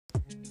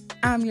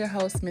I'm your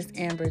host, Miss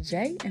Amber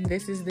J, and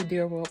this is the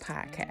Dear World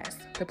Podcast,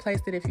 the place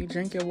that if you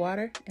drink your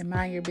water and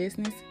mind your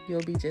business,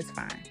 you'll be just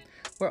fine.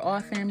 We're all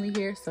family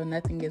here, so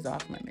nothing is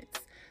off limits.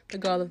 The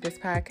goal of this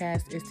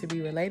podcast is to be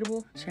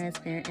relatable,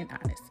 transparent, and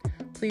honest.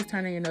 Please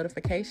turn on your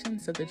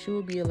notifications so that you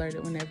will be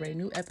alerted whenever a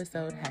new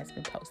episode has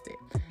been posted.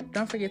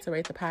 Don't forget to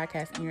rate the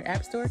podcast in your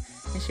app store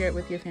and share it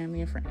with your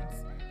family and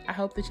friends. I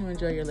hope that you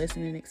enjoy your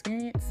listening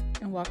experience,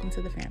 and welcome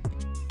to the family.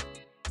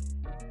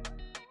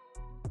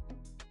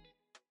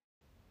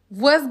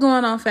 What's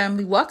going on,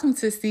 family? Welcome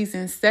to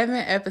season 7,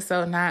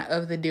 episode 9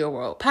 of the Dear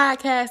World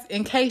Podcast.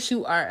 In case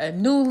you are a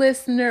new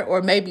listener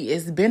or maybe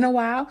it's been a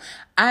while,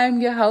 I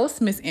am your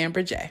host, Miss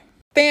Amber J.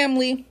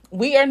 Family,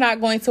 we are not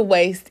going to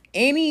waste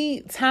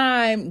any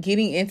time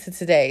getting into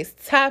today's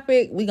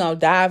topic. We're going to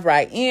dive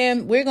right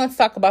in. We're going to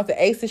talk about the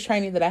ACEs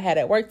training that I had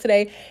at work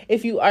today.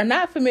 If you are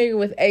not familiar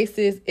with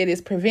ACEs, it is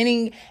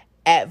Preventing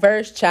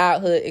Adverse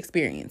Childhood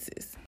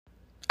Experiences.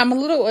 I'm a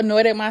little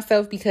annoyed at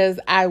myself because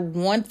I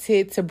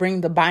wanted to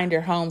bring the binder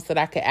home so that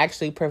I could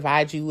actually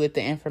provide you with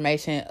the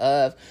information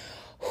of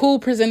who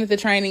presented the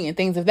training and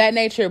things of that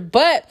nature.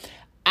 But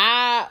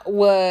I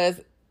was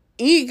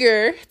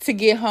eager to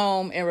get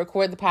home and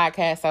record the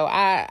podcast, so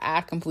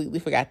I completely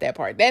forgot that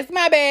part. That's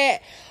my bad.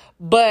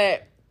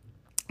 But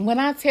when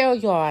I tell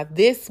y'all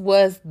this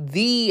was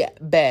the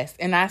best,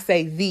 and I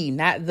say the,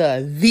 not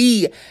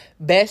the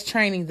best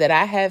training that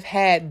I have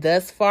had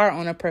thus far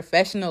on a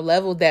professional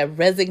level that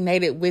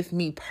resonated with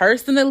me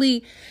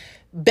personally,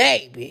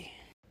 baby,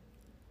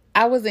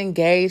 I was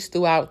engaged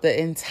throughout the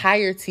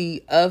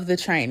entirety of the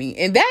training.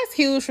 And that's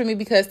huge for me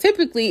because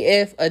typically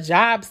if a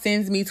job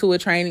sends me to a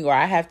training or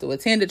I have to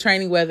attend a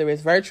training, whether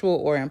it's virtual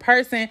or in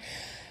person,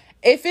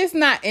 if it's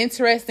not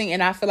interesting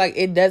and I feel like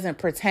it doesn't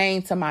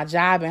pertain to my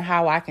job and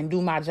how I can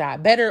do my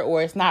job better,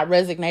 or it's not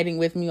resonating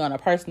with me on a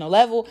personal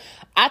level,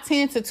 I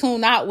tend to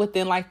tune out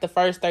within like the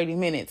first 30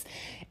 minutes.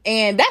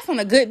 And that's on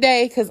a good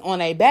day, because on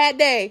a bad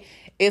day,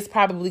 it's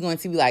probably going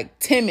to be like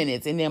 10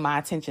 minutes and then my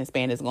attention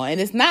span is gone.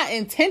 And it's not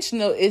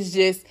intentional.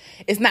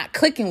 It's not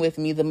clicking with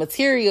me. The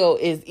material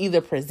is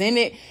either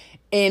presented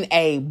in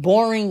a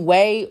boring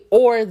way,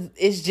 or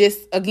it's just,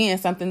 again,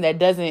 something that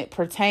doesn't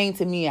pertain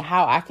to me and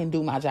how I can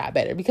do my job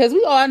better. Because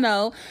we all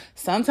know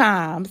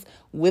sometimes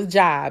with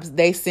jobs,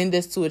 they send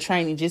us to a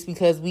training just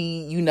because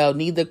we,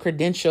 need the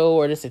credential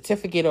or the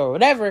certificate or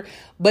whatever,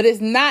 but it's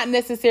not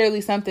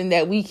necessarily something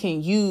that we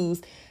can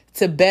use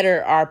to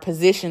better our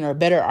position or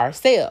better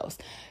ourselves.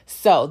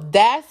 So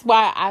that's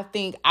why I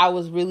think I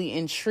was really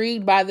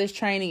intrigued by this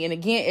training. And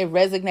again, it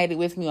resonated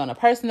with me on a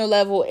personal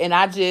level, and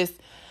I just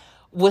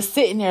was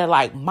sitting there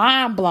like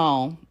mind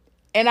blown.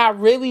 And I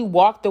really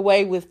walked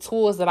away with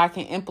tools that I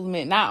can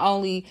implement, not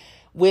only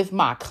with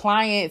my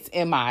clients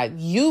and my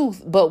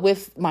youth, but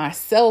with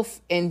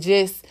myself, and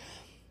just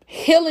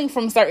healing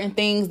from certain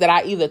things that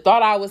I either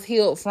thought I was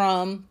healed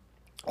from,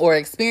 or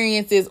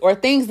experiences, or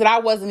things that I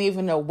wasn't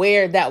even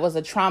aware that was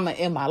a trauma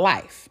in my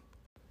life.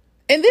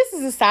 And this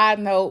is a side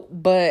note,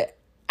 but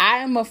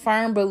I am a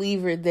firm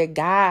believer that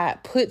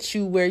God puts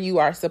you where you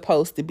are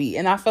supposed to be.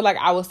 And I feel like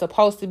I was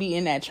supposed to be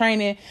in that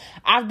training.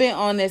 I've been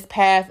on this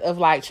path of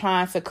like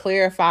trying to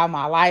clarify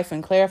my life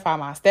and clarify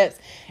my steps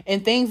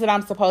and things that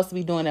I'm supposed to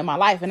be doing in my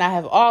life. And I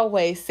have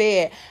always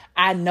said,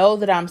 I know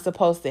that I'm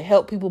supposed to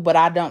help people, but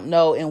I don't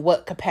know in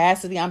what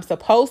capacity I'm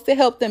supposed to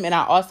help them. And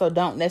I also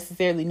don't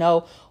necessarily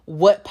know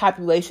what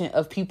population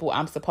of people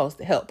I'm supposed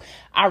to help.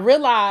 I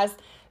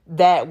realized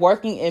that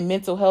working in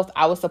mental health,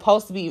 I was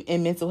supposed to be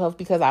in mental health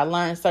because I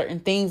learned certain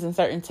things and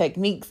certain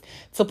techniques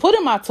to put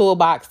in my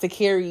toolbox to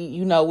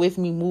carry, with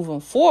me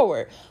moving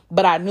forward.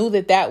 But I knew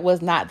that that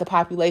was not the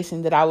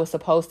population that I was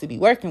supposed to be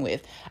working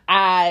with.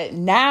 I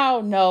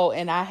now know,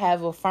 and I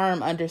have a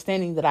firm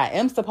understanding that I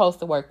am supposed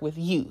to work with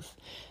youth.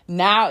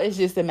 Now it's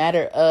just a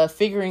matter of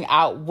figuring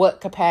out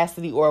what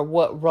capacity or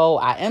what role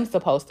I am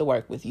supposed to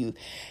work with youth.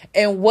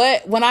 And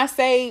when I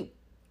say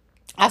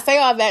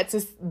all that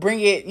to bring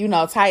it,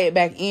 tie it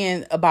back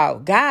in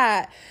about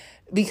God,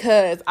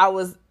 because I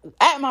was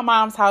at my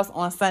mom's house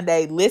on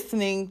Sunday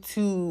listening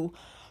to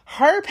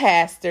her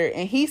pastor,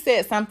 and he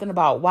said something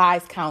about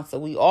wise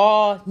counsel. We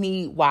all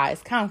need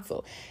wise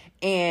counsel.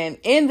 And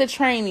in the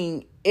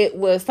training, it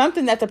was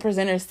something that the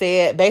presenter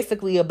said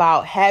basically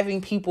about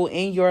having people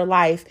in your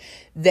life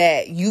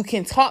that you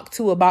can talk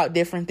to about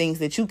different things,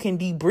 that you can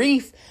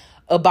debrief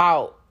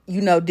about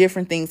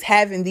different things,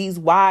 having these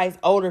wise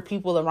older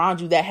people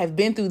around you that have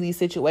been through these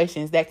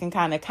situations that can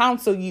kind of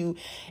counsel you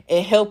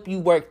and help you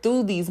work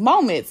through these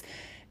moments.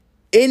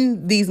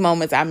 In these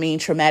moments, I mean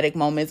traumatic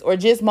moments, or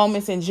just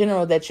moments in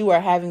general that you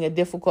are having a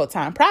difficult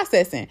time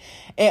processing.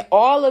 And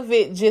all of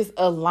it just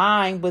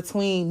aligned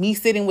between me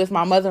sitting with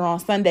my mother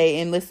on Sunday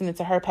and listening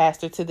to her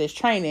pastor to this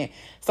training.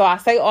 So I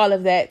say all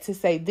of that to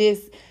say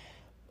this: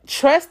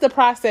 trust the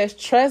process,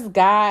 trust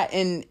God,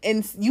 and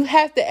you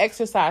have to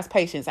exercise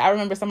patience. I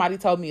remember somebody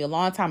told me a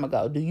long time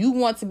ago, do you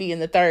want to be in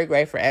the third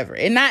grade forever?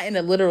 And not in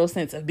a literal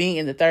sense of being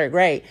in the third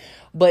grade,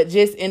 but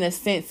just in a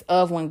sense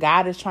of when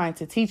God is trying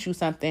to teach you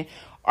something,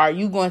 are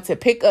you going to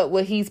pick up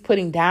what he's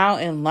putting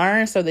down and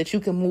learn so that you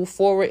can move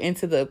forward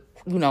into the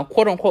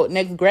quote unquote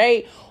next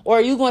grade? Or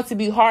are you going to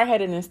be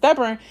hard-headed and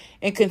stubborn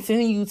and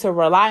continue to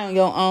rely on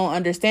your own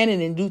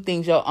understanding and do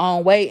things your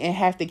own way and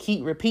have to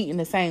keep repeating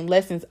the same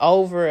lessons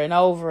over and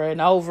over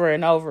and over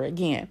and over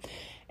again?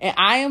 And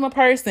I am a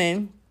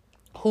person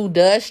who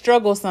does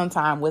struggle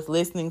sometimes with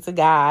listening to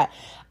God.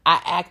 I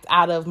act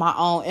out of my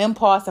own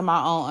impulse and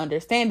my own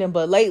understanding.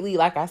 But lately,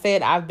 like I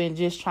said, I've been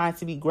just trying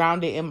to be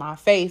grounded in my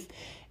faith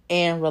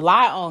and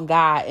rely on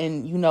God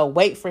and,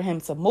 wait for him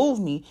to move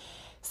me.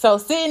 So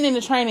sitting in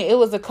the training, it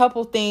was a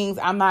couple things.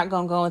 I'm not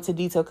going to go into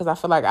detail because I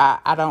feel like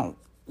I don't,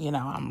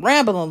 I'm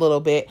rambling a little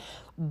bit.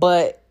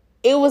 But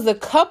it was a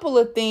couple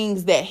of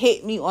things that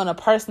hit me on a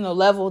personal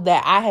level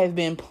that I have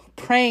been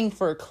praying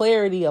for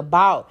clarity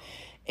about.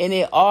 And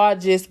it all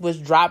just was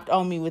dropped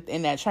on me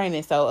within that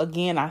training. So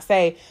again, I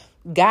say,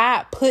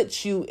 God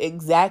puts you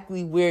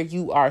exactly where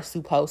you are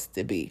supposed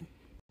to be.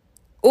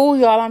 Oh,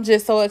 y'all, I'm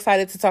just so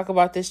excited to talk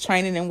about this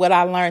training and what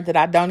I learned that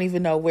I don't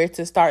even know where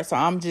to start. So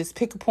I'm just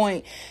pick a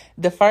point.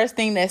 The first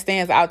thing that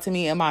stands out to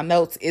me in my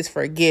notes is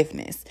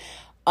forgiveness.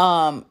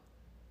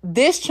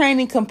 This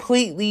training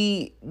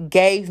completely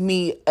gave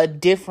me a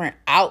different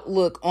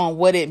outlook on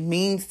what it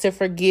means to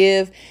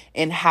forgive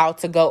and how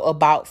to go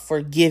about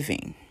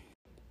forgiving.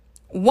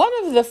 One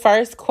of the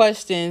first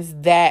questions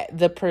that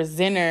the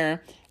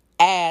presenter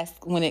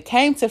asked when it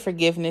came to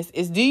forgiveness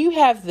is, do you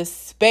have the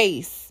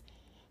space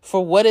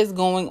for what is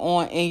going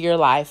on in your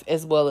life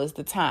as well as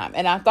the time?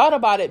 And I thought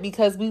about it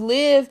because we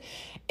live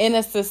in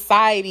a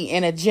society,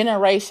 in a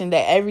generation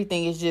that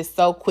everything is just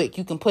so quick.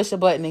 You can push a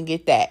button and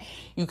get that.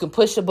 You can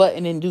push a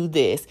button and do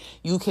this.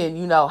 You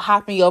can,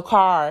 hop in your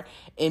car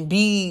and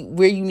be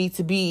where you need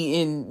to be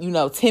in,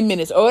 10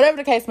 minutes or whatever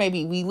the case may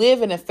be. We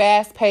live in a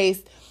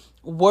fast-paced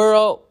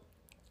world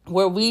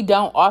where we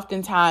don't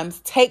oftentimes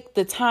take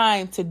the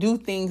time to do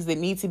things that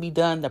need to be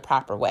done the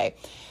proper way.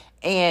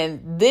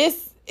 And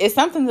this is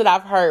something that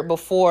I've heard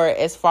before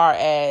as far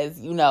as,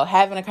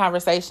 having a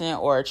conversation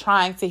or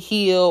trying to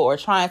heal or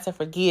trying to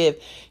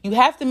forgive. You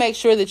have to make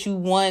sure that you,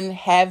 one,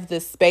 have the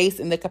space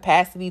and the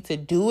capacity to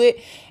do it,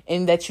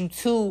 and that you,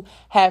 two,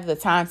 have the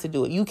time to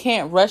do it. You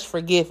can't rush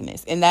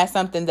forgiveness. And that's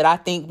something that I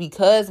think,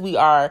 because we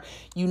are,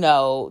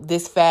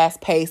 this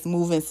fast-paced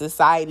moving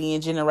society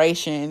and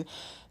generation,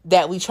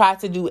 that we try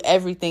to do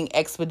everything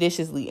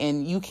expeditiously,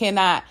 and you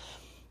cannot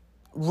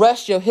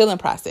rush your healing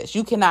process.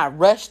 You cannot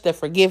rush the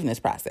forgiveness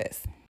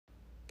process.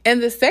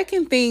 And the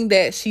second thing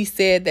that she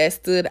said that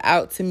stood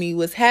out to me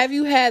was, have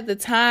you had the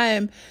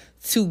time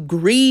to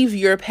grieve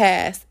your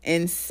past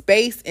and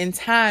space and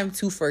time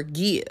to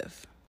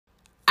forgive?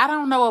 I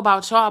don't know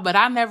about y'all, but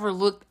I never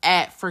looked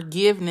at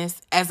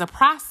forgiveness as a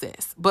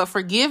process. But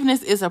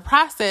forgiveness is a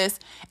process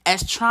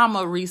as trauma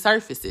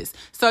resurfaces.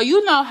 So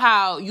you know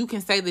how you can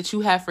say that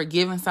you have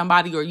forgiven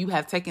somebody or you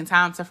have taken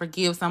time to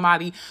forgive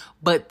somebody,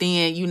 but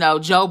then,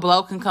 Joe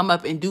Blow can come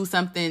up and do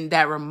something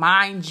that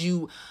reminds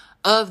you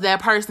of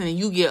that person and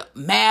you get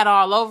mad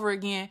all over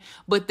again.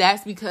 But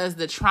that's because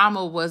the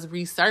trauma was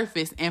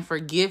resurfaced, and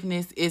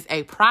forgiveness is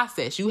a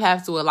process. You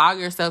have to allow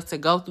yourself to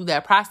go through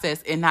that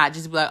process and not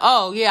just be like,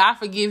 oh yeah, I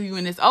forgive you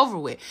and it's over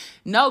with.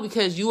 No,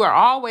 because you are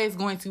always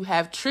going to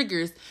have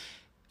triggers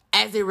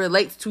as it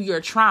relates to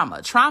your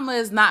trauma. Trauma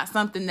is not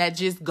something that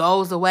just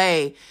goes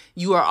away.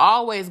 You are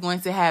always going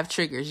to have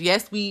triggers.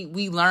 Yes, we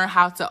learn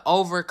how to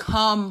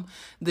overcome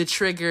the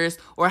triggers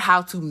or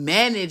how to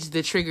manage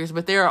the triggers,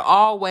 but there are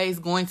always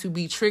going to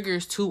be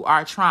triggers to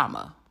our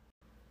trauma.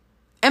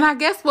 And I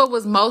guess what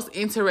was most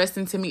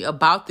interesting to me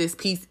about this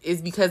piece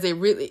is because it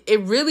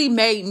really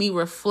made me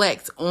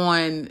reflect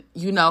on,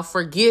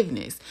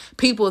 forgiveness.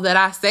 People that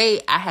I say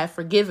I have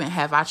forgiven,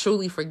 have I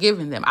truly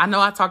forgiven them? I know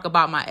I talk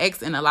about my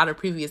ex in a lot of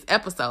previous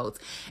episodes,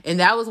 and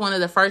that was one of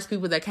the first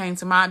people that came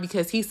to mind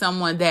because he's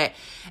someone that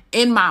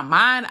in my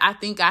mind, I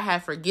think I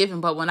have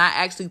forgiven. But when I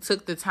actually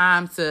took the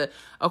time to,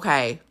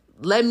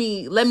 let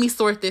me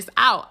sort this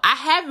out, I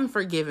haven't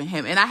forgiven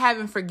him, and I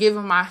haven't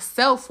forgiven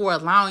myself for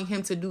allowing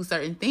him to do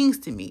certain things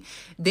to me.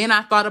 Then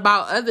I thought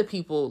about other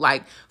people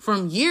like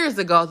from years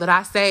ago that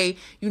I say,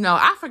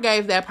 I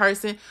forgave that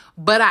person,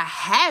 but I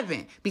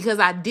haven't because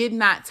I did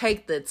not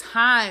take the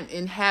time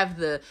and have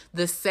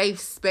the safe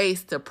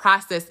space to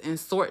process and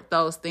sort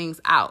those things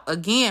out.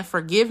 Again,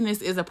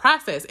 forgiveness is a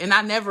process, and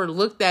I never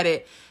looked at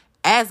it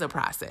as a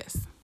process.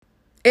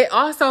 It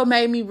also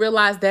made me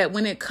realize that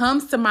when it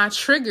comes to my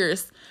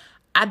triggers,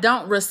 I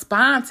don't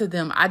respond to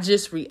them. I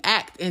just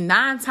react. And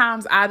 9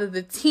 times out of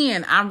the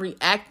 10, I'm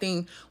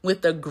reacting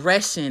with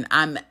aggression.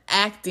 I'm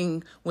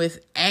acting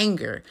with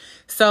anger.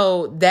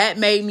 So that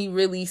made me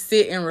really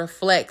sit and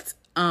reflect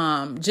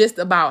just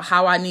about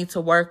how I need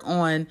to work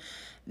on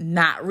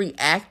not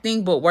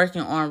reacting, but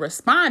working on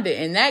responding.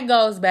 And that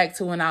goes back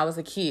to when I was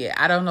a kid.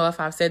 I don't know if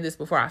I've said this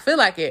before. I feel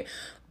like it.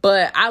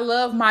 But I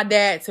love my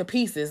dad to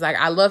pieces. Like,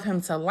 I love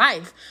him to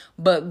life.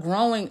 But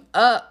growing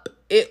up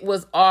it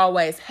was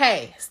always,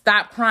 hey,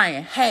 stop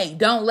crying. Hey,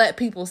 don't let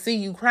people see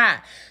you cry.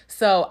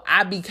 So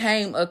I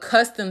became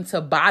accustomed to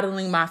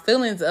bottling my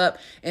feelings up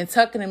and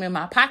tucking them in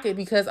my pocket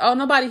because,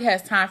 nobody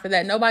has time for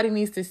that. Nobody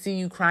needs to see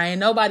you crying.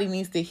 Nobody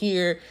needs to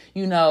hear,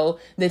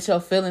 that your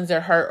feelings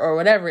are hurt or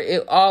whatever.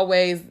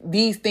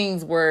 These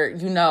things were,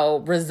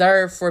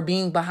 reserved for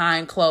being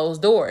behind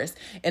closed doors.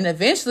 And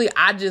eventually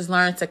I just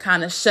learned to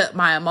kind of shut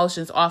my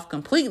emotions off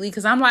completely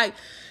because I'm like,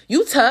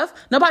 you tough.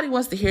 Nobody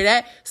wants to hear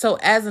that. So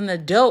as an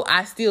adult,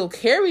 I still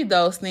carry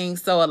those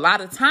things. So a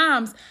lot of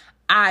times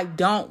I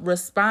don't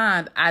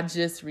respond. I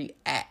just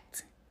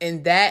react.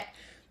 And that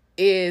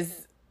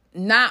is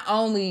not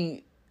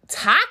only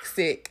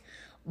toxic,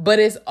 but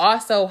it's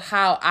also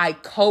how I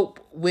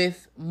cope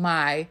with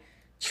my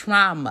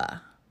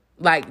trauma.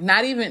 I'm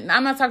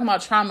not talking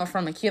about trauma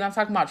from a kid. I'm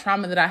talking about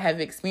trauma that I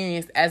have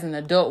experienced as an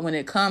adult when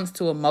it comes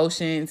to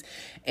emotions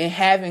and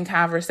having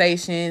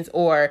conversations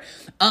or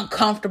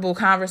uncomfortable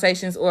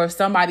conversations, or if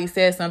somebody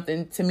says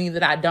something to me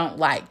that I don't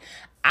like,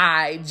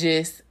 I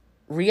just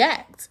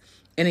react.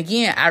 And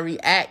again, I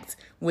react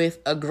with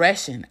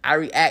aggression. I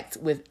react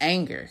with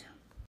anger.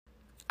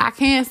 I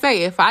can't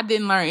say if I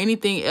didn't learn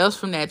anything else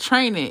from that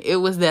training, it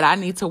was that I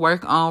need to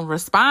work on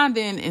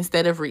responding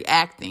instead of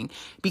reacting,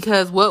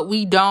 because what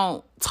we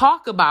don't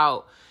talk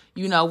about,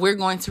 we're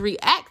going to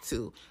react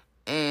to.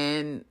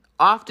 And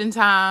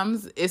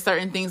oftentimes it's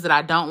certain things that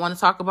I don't want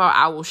to talk about.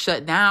 I will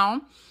shut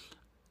down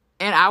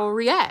and I will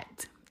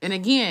react. And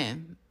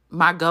again,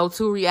 my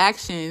go-to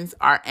reactions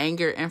are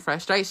anger and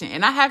frustration.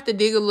 And I have to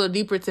dig a little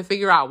deeper to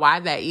figure out why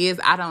that is.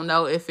 I don't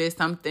know if it's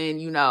something,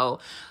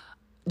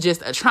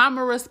 just a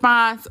trauma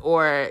response,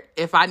 or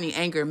if I need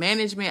anger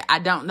management. I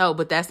don't know,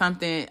 but that's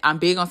something. I'm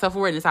big on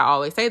self-awareness. I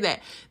always say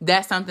that.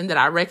 That's something that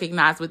I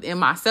recognize within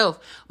myself.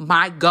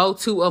 My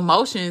go-to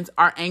emotions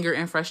are anger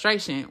and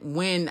frustration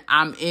when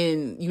I'm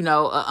in, an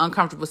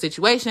uncomfortable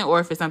situation, or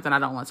if it's something I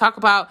don't want to talk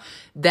about.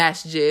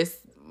 That's just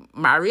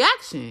my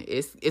reaction.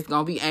 It's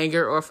going to be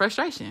anger or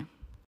frustration.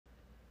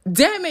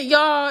 Damn it,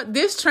 y'all.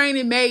 This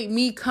training made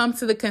me come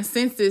to the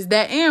consensus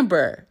that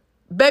Amber,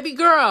 baby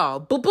girl,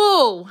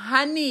 boo-boo,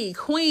 honey,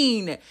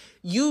 queen,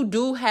 you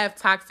do have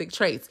toxic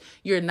traits.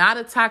 You're not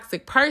a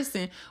toxic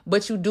person,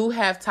 but you do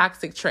have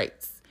toxic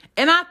traits.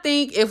 And I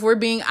think if we're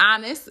being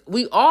honest,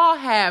 we all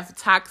have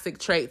toxic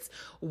traits,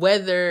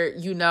 whether,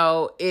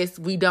 it's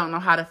we don't know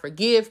how to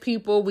forgive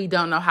people, we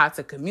don't know how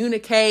to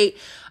communicate,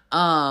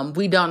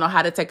 we don't know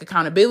how to take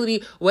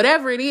accountability.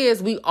 Whatever it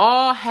is, we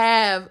all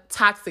have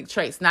toxic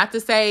traits. Not to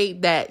say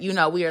that,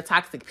 we are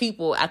toxic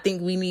people. I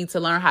think we need to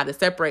learn how to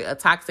separate a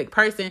toxic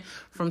person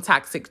from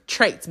toxic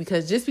traits,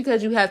 because just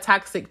because you have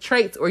toxic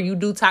traits or you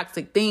do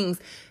toxic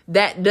things,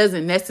 that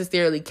doesn't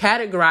necessarily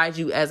categorize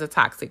you as a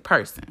toxic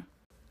person.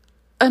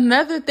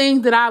 Another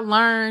thing that I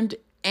learned,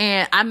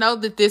 and I know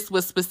that this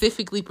was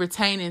specifically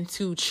pertaining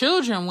to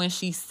children when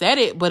she said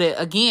it, but it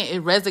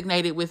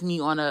resonated with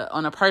me on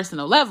a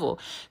personal level.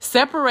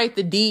 Separate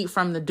the deed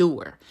from the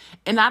doer.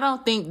 And I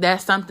don't think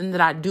that's something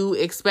that I do,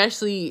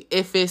 especially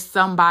if it's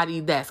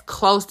somebody that's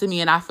close to me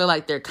and I feel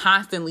like they're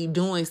constantly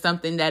doing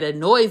something that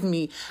annoys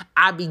me.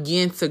 I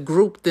begin to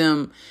group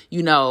them,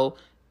 the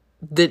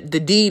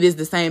deed is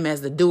the same as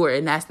the doer,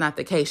 and that's not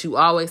the case. You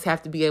always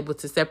have to be able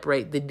to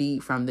separate the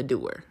deed from the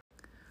doer.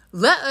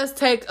 Let us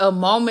take a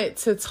moment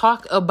to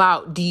talk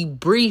about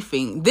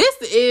debriefing. This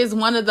is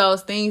one of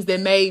those things that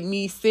made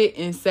me sit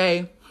and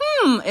say,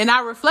 and I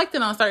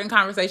reflected on certain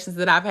conversations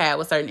that I've had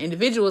with certain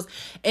individuals,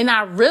 and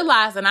I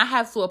realized, and I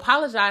have to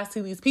apologize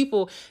to these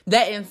people,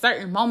 that in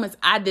certain moments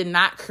I did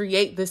not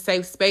create the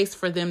safe space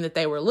for them that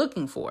they were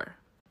looking for.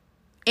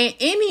 In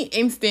any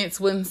instance,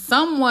 when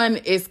someone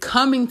is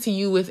coming to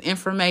you with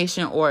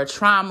information or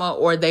trauma,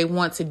 or they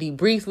want to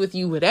debrief with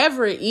you,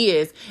 whatever it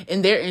is,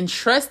 and they're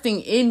entrusting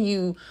in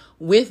you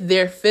with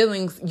their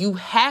feelings, you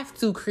have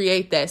to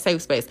create that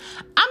safe space.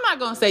 I'm not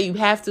going to say you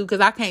have to, because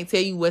I can't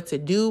tell you what to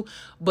do,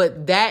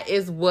 but that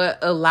is what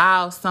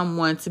allows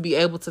someone to be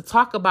able to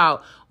talk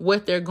about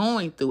what they're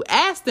going through.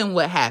 Ask them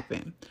what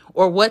happened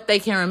or what they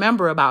can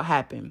remember about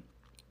happened.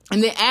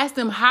 And then ask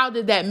them, how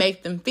did that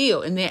make them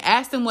feel? And then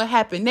ask them what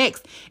happened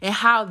next and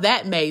how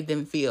that made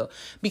them feel.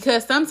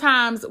 Because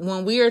sometimes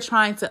when we are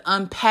trying to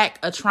unpack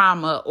a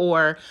trauma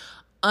or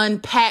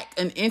unpack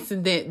an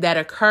incident that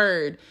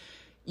occurred,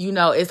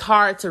 it's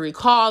hard to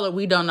recall, or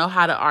we don't know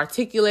how to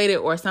articulate it,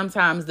 or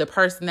sometimes the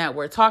person that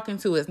we're talking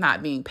to is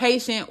not being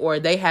patient, or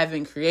they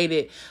haven't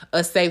created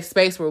a safe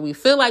space where we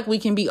feel like we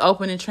can be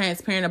open and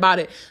transparent about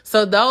it.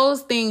 So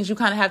those things, you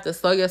kind of have to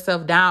slow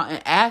yourself down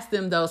and ask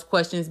them those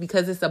questions,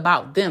 because it's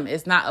about them.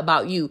 It's not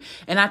about you.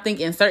 And I think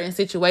in certain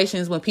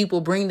situations, when people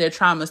bring their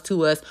traumas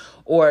to us,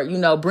 or,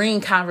 bring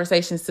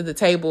conversations to the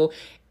table,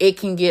 it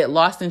can get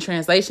lost in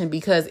translation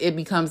because it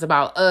becomes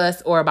about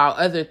us or about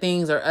other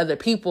things or other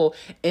people,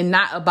 and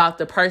not about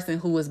the person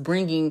who is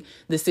bringing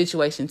the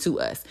situation to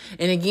us.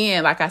 And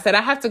again, like I said,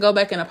 I have to go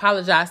back and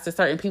apologize to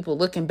certain people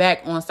looking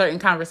back on certain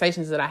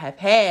conversations that I have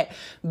had,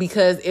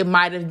 because it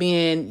might have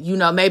been,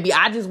 maybe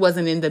I just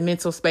wasn't in the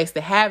mental space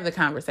to have the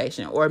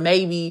conversation, or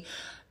maybe,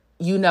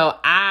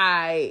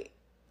 I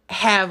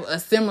have a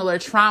similar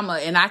trauma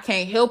and I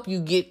can't help you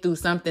get through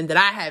something that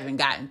I haven't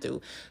gotten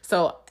through.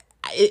 So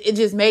it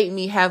just made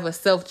me have a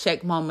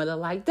self-check moment of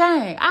like,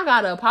 dang, I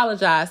got to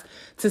apologize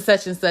to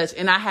such and such.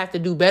 And I have to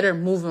do better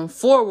moving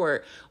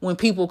forward when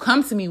people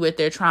come to me with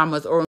their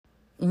traumas or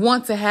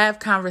want to have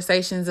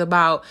conversations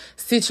about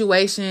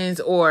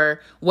situations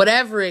or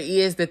whatever it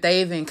is that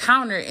they've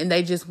encountered and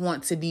they just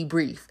want to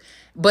debrief.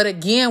 But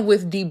again,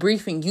 with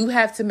debriefing, you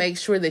have to make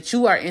sure that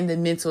you are in the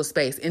mental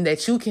space and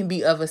that you can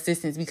be of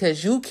assistance,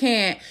 because you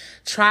can't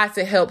try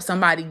to help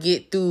somebody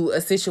get through a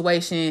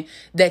situation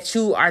that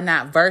you are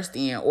not versed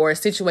in or a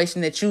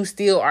situation that you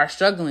still are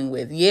struggling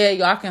with. Yeah,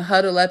 y'all can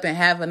huddle up and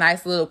have a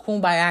nice little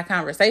kumbaya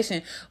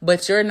conversation,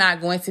 but you're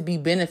not going to be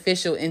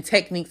beneficial in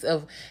techniques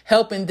of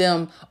helping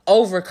them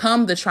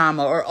overcome the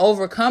trauma or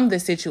overcome the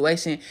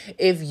situation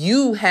if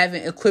you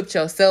haven't equipped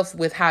yourself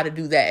with how to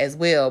do that as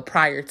well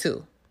prior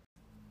to.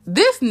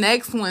 This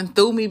next one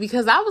threw me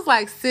because I was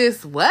like,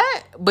 sis,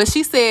 what? But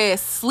she said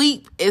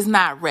sleep is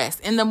not rest.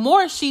 And the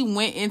more she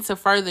went into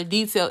further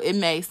detail, it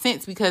made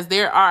sense, because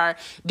there are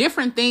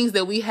different things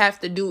that we have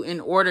to do in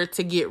order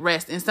to get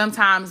rest. And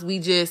sometimes we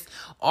just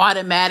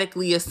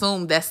automatically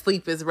assume that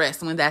sleep is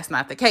rest when that's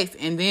not the case.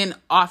 And then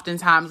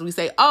oftentimes we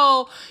say,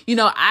 oh,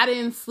 I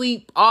didn't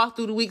sleep all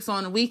through the week, so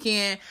on the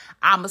weekend,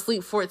 I'm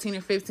asleep 14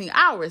 or 15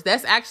 hours.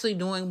 That's actually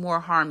doing more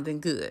harm than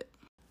good.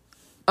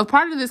 A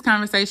part of this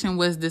conversation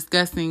was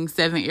discussing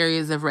 7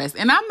 areas of rest.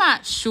 And I'm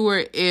not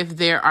sure if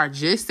there are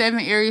just 7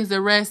 areas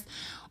of rest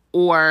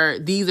or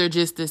these are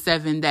just the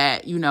 7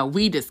 that,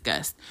 we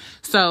discussed.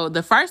 So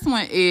the first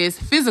one is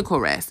physical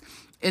rest,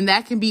 and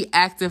that can be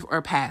active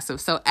or passive.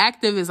 So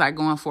active is like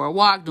going for a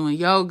walk, doing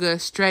yoga,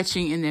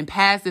 stretching, and then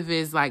passive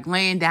is like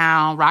laying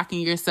down,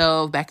 rocking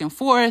yourself back and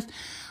forth,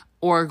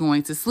 or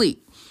going to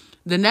sleep.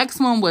 The next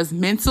one was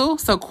mental.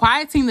 So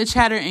quieting the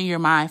chatter in your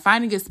mind,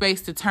 finding a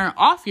space to turn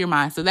off your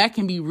mind. So that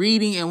can be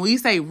reading. And when we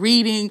say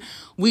reading,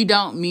 we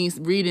don't mean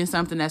reading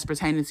something that's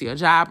pertaining to your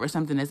job or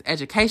something that's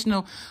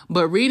educational,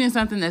 but reading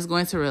something that's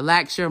going to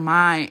relax your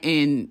mind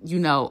and,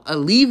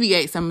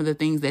 alleviate some of the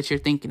things that you're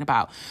thinking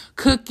about.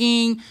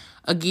 Cooking,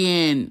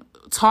 again,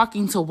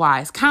 talking to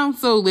wise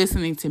counsel,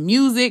 listening to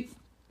music.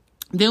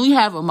 Then we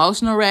have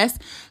emotional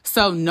rest.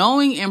 So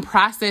knowing and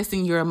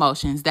processing your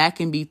emotions, that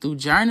can be through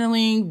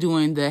journaling,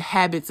 doing the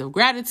habits of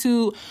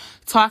gratitude,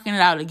 talking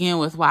it out again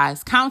with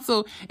wise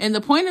counsel. And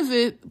the point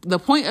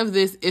of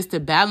this is to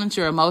balance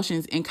your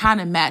emotions and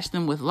kind of match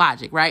them with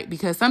logic, right?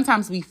 Because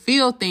sometimes we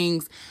feel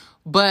things,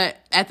 but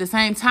at the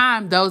same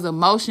time, those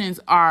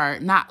emotions are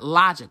not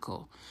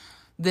logical.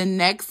 The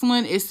next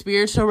one is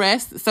spiritual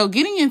rest. So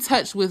getting in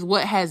touch with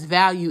what has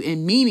value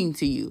and meaning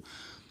to you.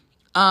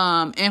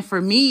 And for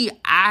me,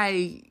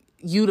 I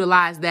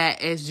utilize that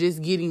as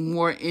just getting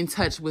more in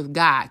touch with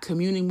God,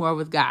 communing more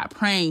with God,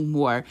 praying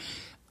more,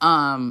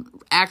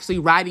 actually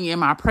writing in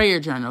my prayer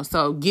journal.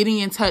 So getting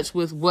in touch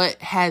with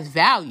what has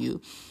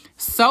value.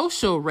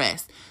 Social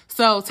rest.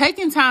 So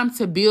taking time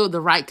to build the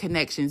right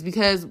connections,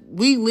 because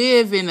we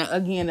live in,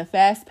 a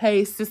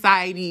fast-paced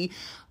society.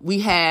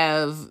 We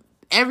have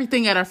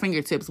everything at our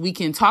fingertips. We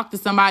can talk to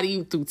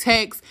somebody through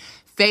text,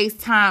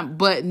 FaceTime,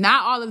 but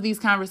not all of these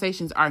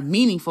conversations are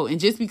meaningful. And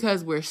just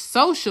because we're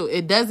social,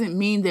 it doesn't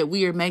mean that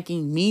we are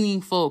making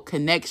meaningful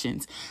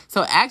connections.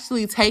 So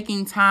actually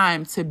taking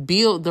time to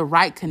build the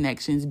right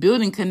connections,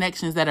 building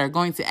connections that are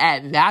going to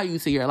add value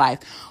to your life,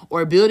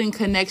 or building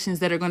connections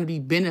that are going to be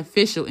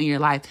beneficial in your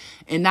life,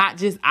 and not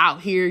just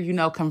out here,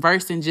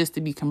 conversing just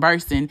to be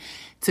conversing,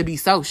 to be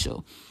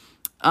social.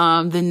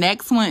 The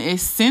next one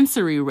is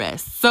sensory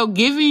rest. So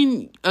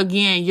giving,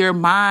 again, your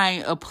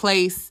mind a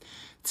place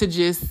to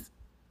just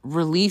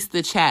release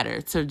the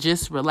chatter, to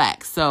just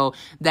relax. So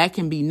that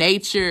can be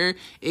nature.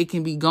 It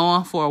can be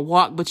going for a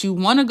walk, but you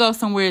want to go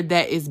somewhere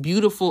that is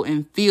beautiful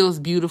and feels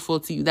beautiful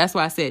to you. That's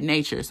why I said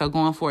nature. So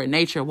going for a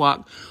nature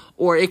walk,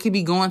 or it could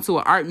be going to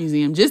an art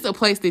museum, just a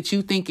place that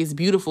you think is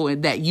beautiful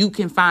and that you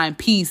can find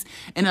peace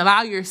and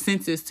allow your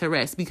senses to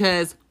rest.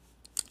 Because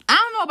I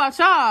don't know about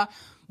y'all,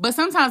 but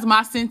sometimes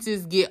my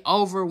senses get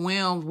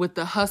overwhelmed with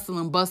the hustle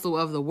and bustle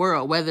of the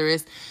world, whether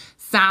it's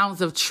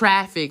sounds of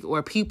traffic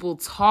or people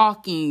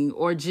talking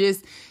or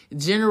just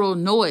general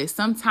noise.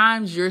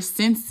 Sometimes your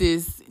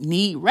senses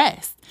need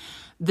rest.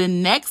 The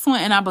next one,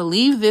 and I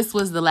believe this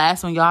was the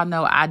last one. Y'all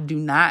know I do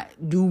not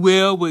do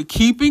well with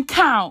keeping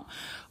count,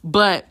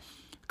 but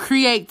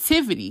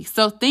creativity.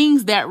 So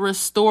things that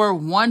restore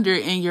wonder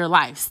in your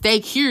life. Stay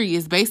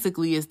curious,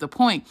 basically, is the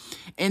point.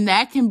 And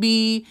that can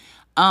be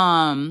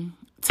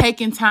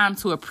taking time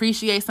to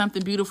appreciate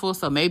something beautiful.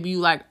 So maybe you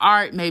like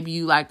art, maybe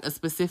you like a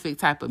specific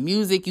type of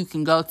music. You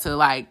can go to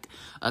like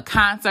a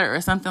concert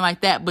or something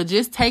like that, but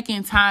just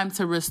taking time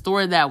to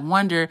restore that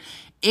wonder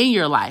in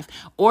your life.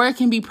 Or it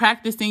can be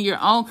practicing your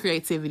own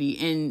creativity.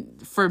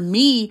 And for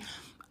me,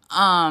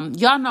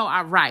 y'all know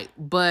I write,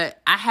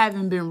 but I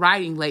haven't been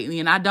writing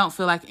lately, and I don't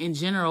feel like in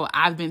general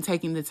I've been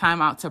taking the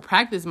time out to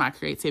practice my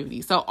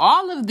creativity. So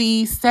all of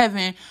these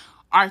 7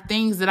 are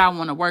things that I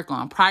want to work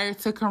on. Prior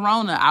to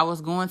Corona, I was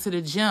going to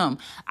the gym.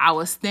 I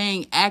was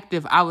staying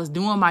active. I was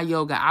doing my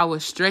yoga. I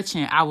was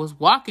stretching. I was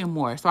walking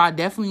more. So I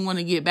definitely want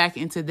to get back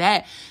into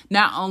that.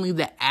 Not only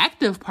the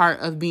active part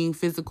of being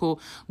physical,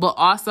 but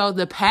also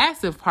the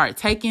passive part,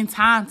 taking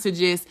time to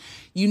just,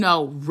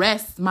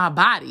 rest my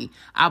body.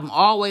 I'm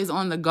always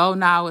on the go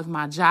now with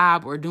my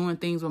job or doing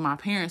things with my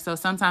parents. So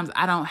sometimes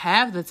I don't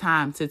have the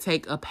time to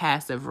take a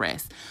passive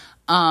rest.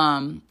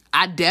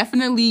 I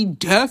definitely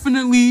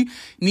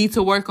need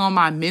to work on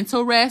my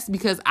mental rest,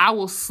 because I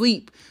will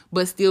sleep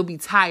but still be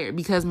tired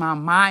because my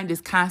mind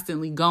is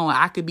constantly going.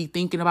 I could be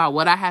thinking about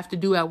what I have to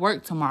do at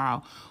work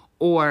tomorrow,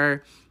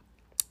 or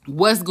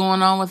what's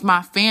going on with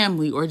my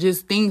family, or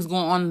just things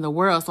going on in the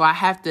world. So I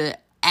have to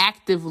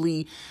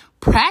actively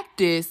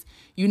practice,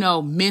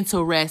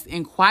 mental rest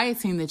and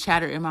quieting the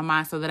chatter in my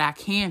mind so that I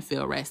can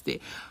feel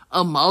rested.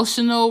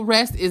 Emotional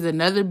rest is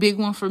another big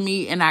one for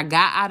me. And I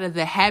got out of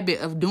the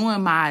habit of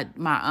doing my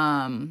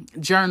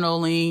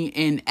journaling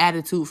and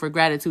attitude for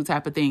gratitude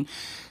type of thing.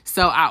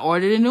 So I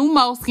ordered a new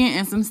Moleskine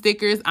and some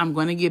stickers. I'm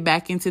going to get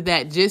back into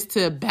that just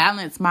to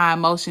balance my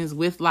emotions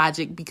with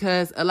logic,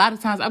 because a lot of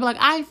times I'll be like,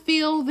 I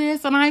feel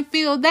this and I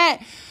feel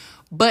that.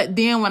 But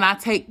then when I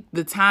take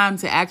the time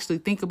to actually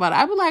think about it,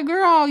 I be like,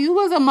 girl, you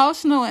was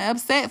emotional and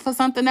upset for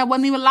something that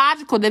wasn't even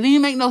logical. That didn't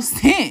even make no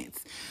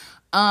sense.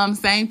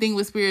 Same thing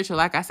with spiritual.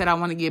 Like I said, I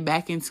want to get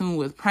back in tune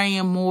with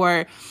praying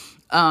more,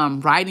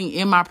 writing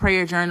in my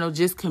prayer journal,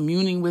 just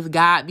communing with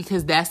God,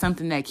 because that's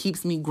something that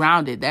keeps me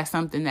grounded. That's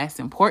something that's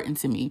important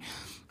to me.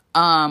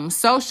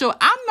 Social,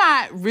 I'm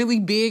not really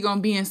big on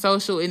being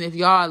social. And if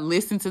y'all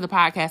listen to the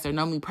podcast or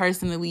know me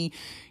personally,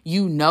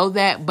 you know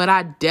that, but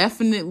I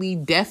definitely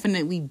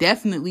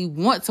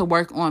want to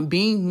work on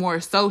being more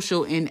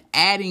social and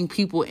adding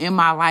people in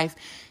my life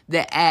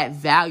that add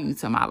value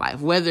to my life,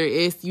 whether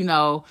it's,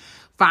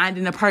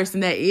 finding a person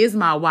that is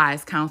my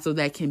wise counsel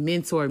that can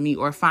mentor me,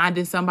 or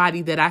finding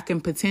somebody that I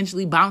can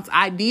potentially bounce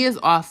ideas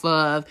off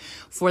of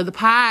for the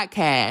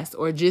podcast,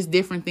 or just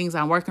different things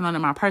I'm working on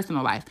in my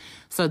personal life.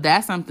 So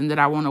that's something that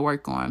I want to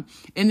work on.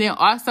 And then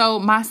also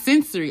my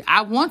sensory.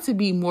 I want to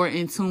be more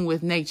in tune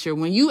with nature.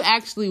 When you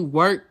actually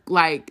work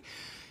like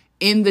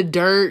in the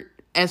dirt,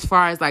 as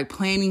far as like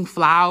planting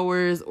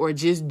flowers or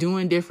just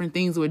doing different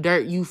things with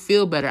dirt, you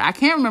feel better. I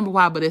can't remember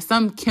why, but it's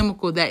some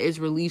chemical that is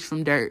released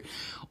from dirt.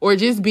 Or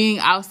just being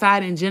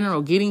outside in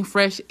general, getting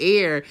fresh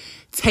air,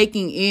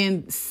 taking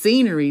in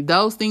scenery.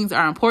 Those things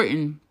are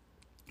important.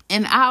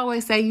 And I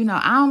always say,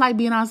 I don't like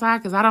being outside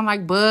because I don't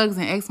like bugs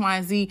and X, Y,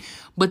 and Z.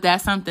 But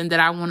that's something that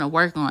I want to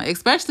work on,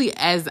 especially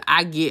as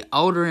I get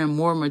older and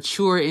more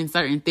mature in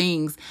certain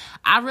things.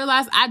 I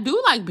realize I do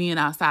like being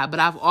outside, but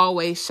I've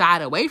always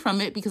shied away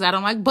from it because I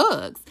don't like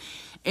bugs.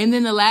 And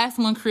then the last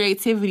one,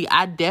 creativity.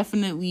 I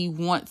definitely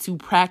want to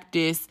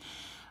practice,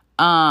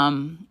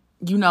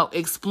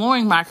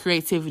 exploring my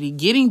creativity,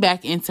 getting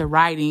back into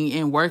writing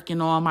and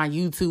working on my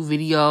YouTube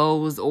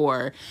videos,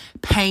 or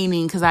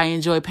painting because I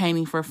enjoy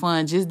painting for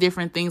fun, just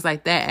different things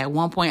like that. At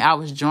one point, I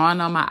was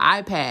drawing on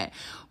my iPad,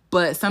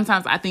 but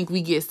sometimes I think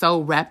we get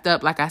so wrapped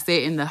up, like I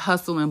said, in the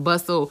hustle and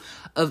bustle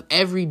of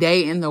every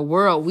day in the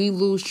world, we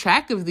lose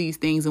track of these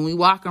things, and we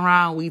walk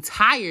around, we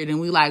tired,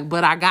 and we like,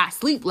 but I got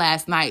sleep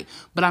last night,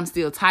 but I'm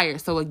still tired.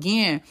 So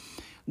again,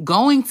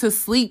 going to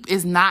sleep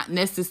is not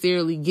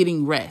necessarily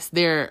getting rest.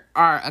 There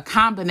are a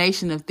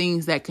combination of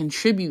things that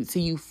contribute to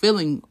you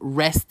feeling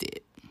rested.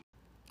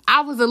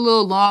 I was a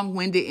little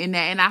long-winded in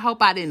that, and I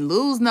hope I didn't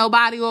lose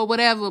nobody or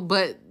whatever,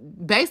 but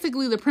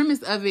basically the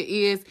premise of it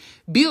is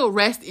build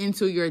rest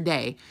into your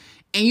day.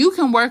 And you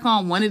can work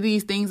on one of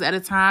these things at a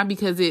time,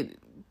 because it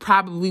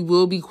probably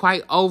will be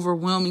quite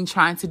overwhelming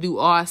trying to do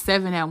all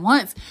 7 at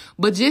once,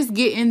 but just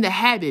get in the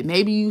habit.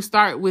 Maybe you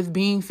start with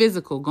being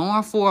physical,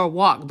 going for a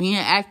walk, being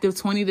active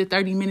 20 to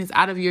 30 minutes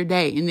out of your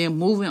day, and then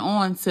moving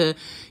on to,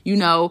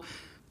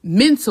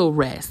 mental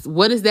rest.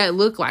 What does that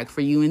look like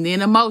for you? And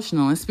then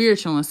emotional and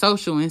spiritual and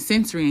social and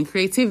sensory and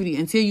creativity,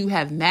 until you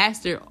have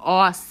mastered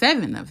all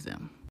 7 of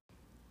them.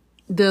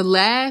 The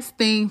last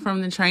thing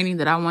from the training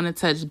that I want to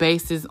touch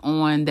bases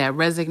on that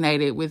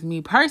resonated with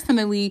me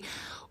personally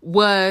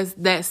was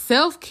that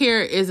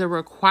self-care is a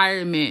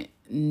requirement,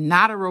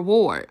 not a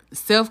reward.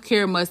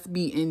 Self-care must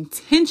be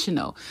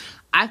intentional.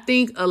 I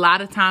think a lot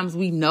of times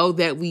we know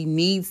that we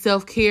need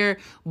self-care,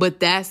 but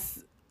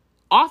that's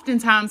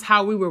oftentimes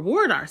how we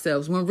reward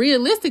ourselves, when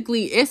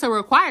realistically it's a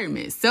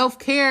requirement.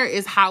 Self-care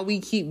is how we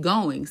keep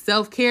going.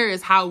 Self-care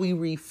is how we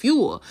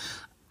refuel.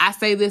 I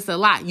say this a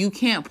lot. You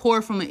can't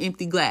pour from an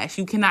empty glass.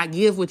 You cannot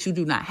give what you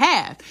do not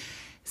have.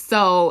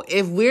 So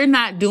if we're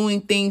not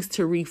doing things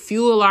to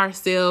refuel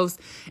ourselves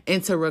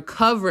and to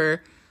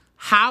recover,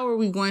 how are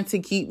we going to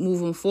keep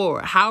moving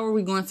forward? How are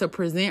we going to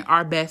present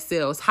our best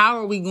selves? How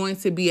are we going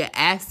to be an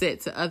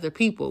asset to other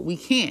people? We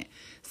can't.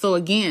 So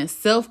again,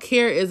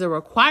 self-care is a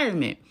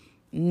requirement,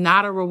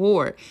 not a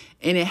reward.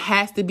 and it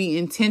has to be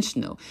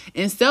intentional.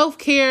 And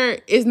self-care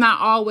is not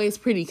always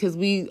pretty, because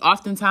we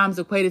oftentimes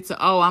equate it to,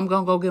 oh, I'm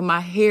going to go get my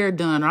hair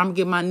done, or I'm going to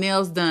get my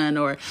nails done,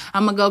 or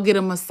I'm going to go get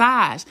a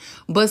massage.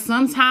 But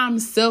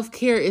sometimes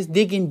self-care is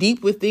digging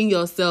deep within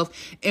yourself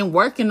and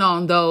working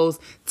on those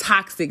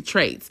toxic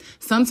traits.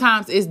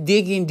 Sometimes it's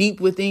digging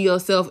deep within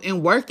yourself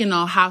and working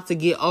on how to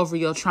get over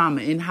your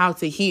trauma and how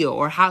to heal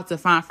or how to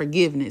find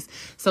forgiveness.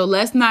 So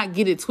let's not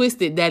get it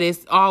twisted that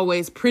it's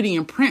always pretty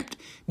and primped,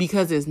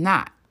 because it's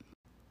not.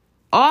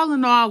 All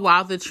in all,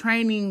 while the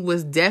training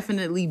was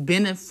definitely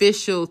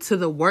beneficial to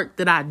the work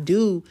that I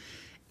do,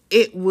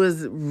 it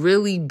was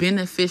really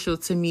beneficial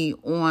to me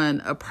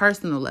on a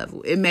personal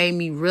level. It made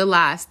me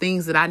realize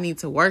things that I need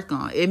to work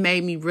on. It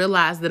made me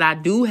realize that I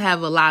do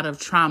have a lot of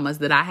traumas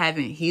that I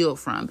haven't healed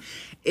from.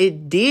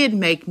 It did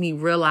make me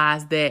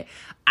realize that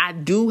I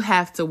do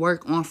have to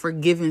work on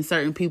forgiving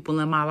certain people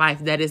in my life,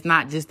 that it's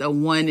not just a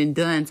one and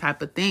done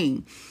type of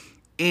thing.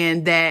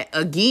 And that,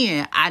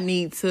 again, I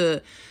need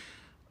to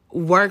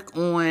work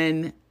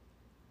on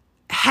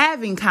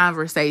having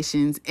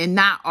conversations and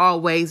not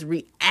always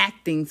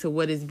reacting to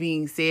what is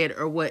being said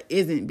or what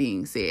isn't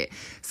being said.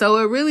 So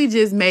it really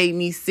just made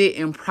me sit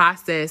and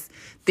process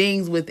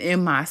things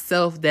within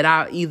myself that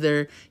I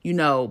either,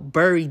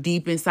 bury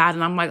deep inside,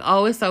 and I'm like,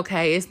 oh, it's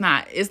okay. It's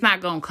not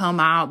going to come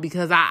out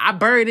because I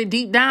buried it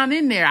deep down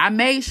in there. I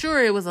made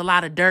sure it was a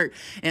lot of dirt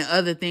and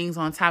other things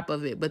on top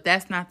of it, but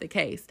that's not the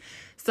case.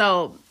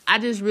 So I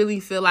just really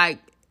feel like,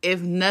 if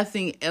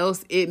nothing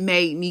else, it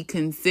made me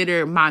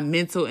consider my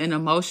mental and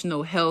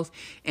emotional health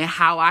and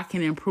how I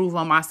can improve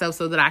on myself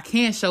so that I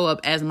can show up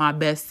as my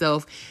best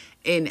self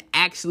and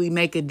actually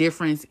make a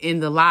difference in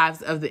the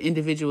lives of the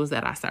individuals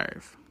that I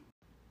serve.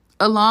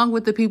 Along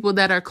with the people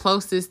that are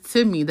closest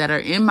to me, that are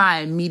in my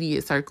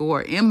immediate circle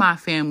or in my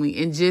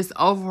family, and just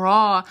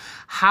overall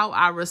how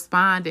I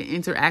respond and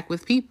interact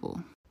with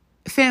people.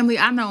 Family,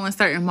 I know in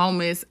certain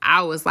moments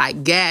I was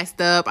like gassed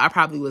up. I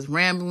probably was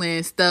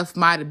rambling. Stuff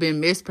might have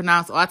been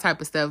mispronounced, all type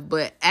of stuff.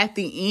 But at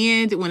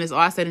the end, when it's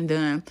all said and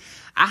done,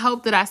 I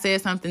hope that I said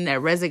something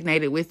that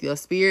resonated with your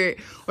spirit.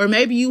 Or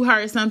maybe you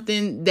heard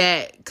something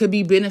that could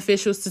be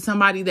beneficial to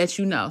somebody that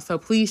you know. So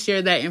please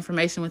share that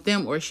information with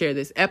them or share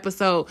this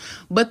episode.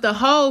 But the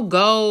whole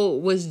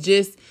goal was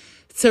just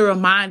to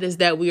remind us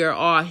that we are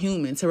all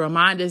human, to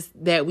remind us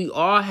that we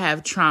all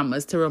have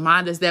traumas, to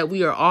remind us that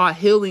we are all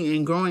healing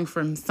and growing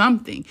from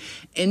something.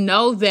 And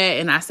know that,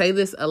 and I say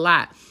this a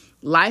lot,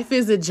 life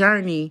is a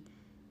journey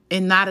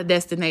and not a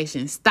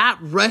destination. Stop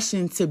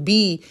rushing to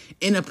be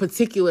in a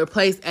particular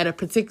place at a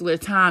particular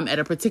time, at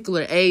a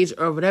particular age,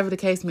 or whatever the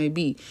case may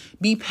be.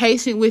 Be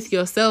patient with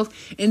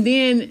yourself, and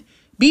then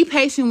be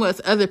patient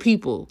with other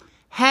people.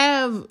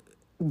 Have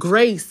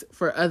grace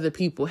for other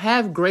people.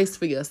 Have grace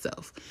for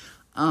yourself.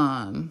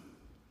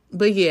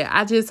 But yeah,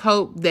 I just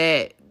hope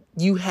that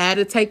you had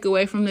a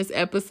takeaway from this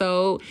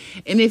episode.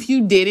 And if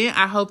you didn't,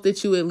 I hope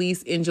that you at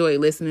least enjoyed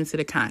listening to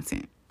the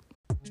content.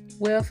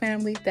 Well,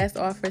 family, that's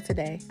all for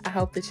today. I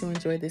hope that you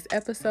enjoyed this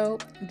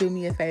episode. Do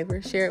me a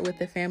favor, share it with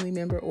a family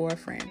member or a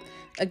friend.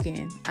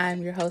 Again,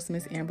 I'm your host,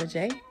 Miss Amber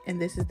J, and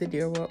this is the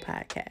Dear World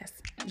Podcast.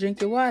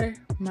 Drink your water,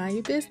 mind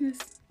your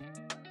business.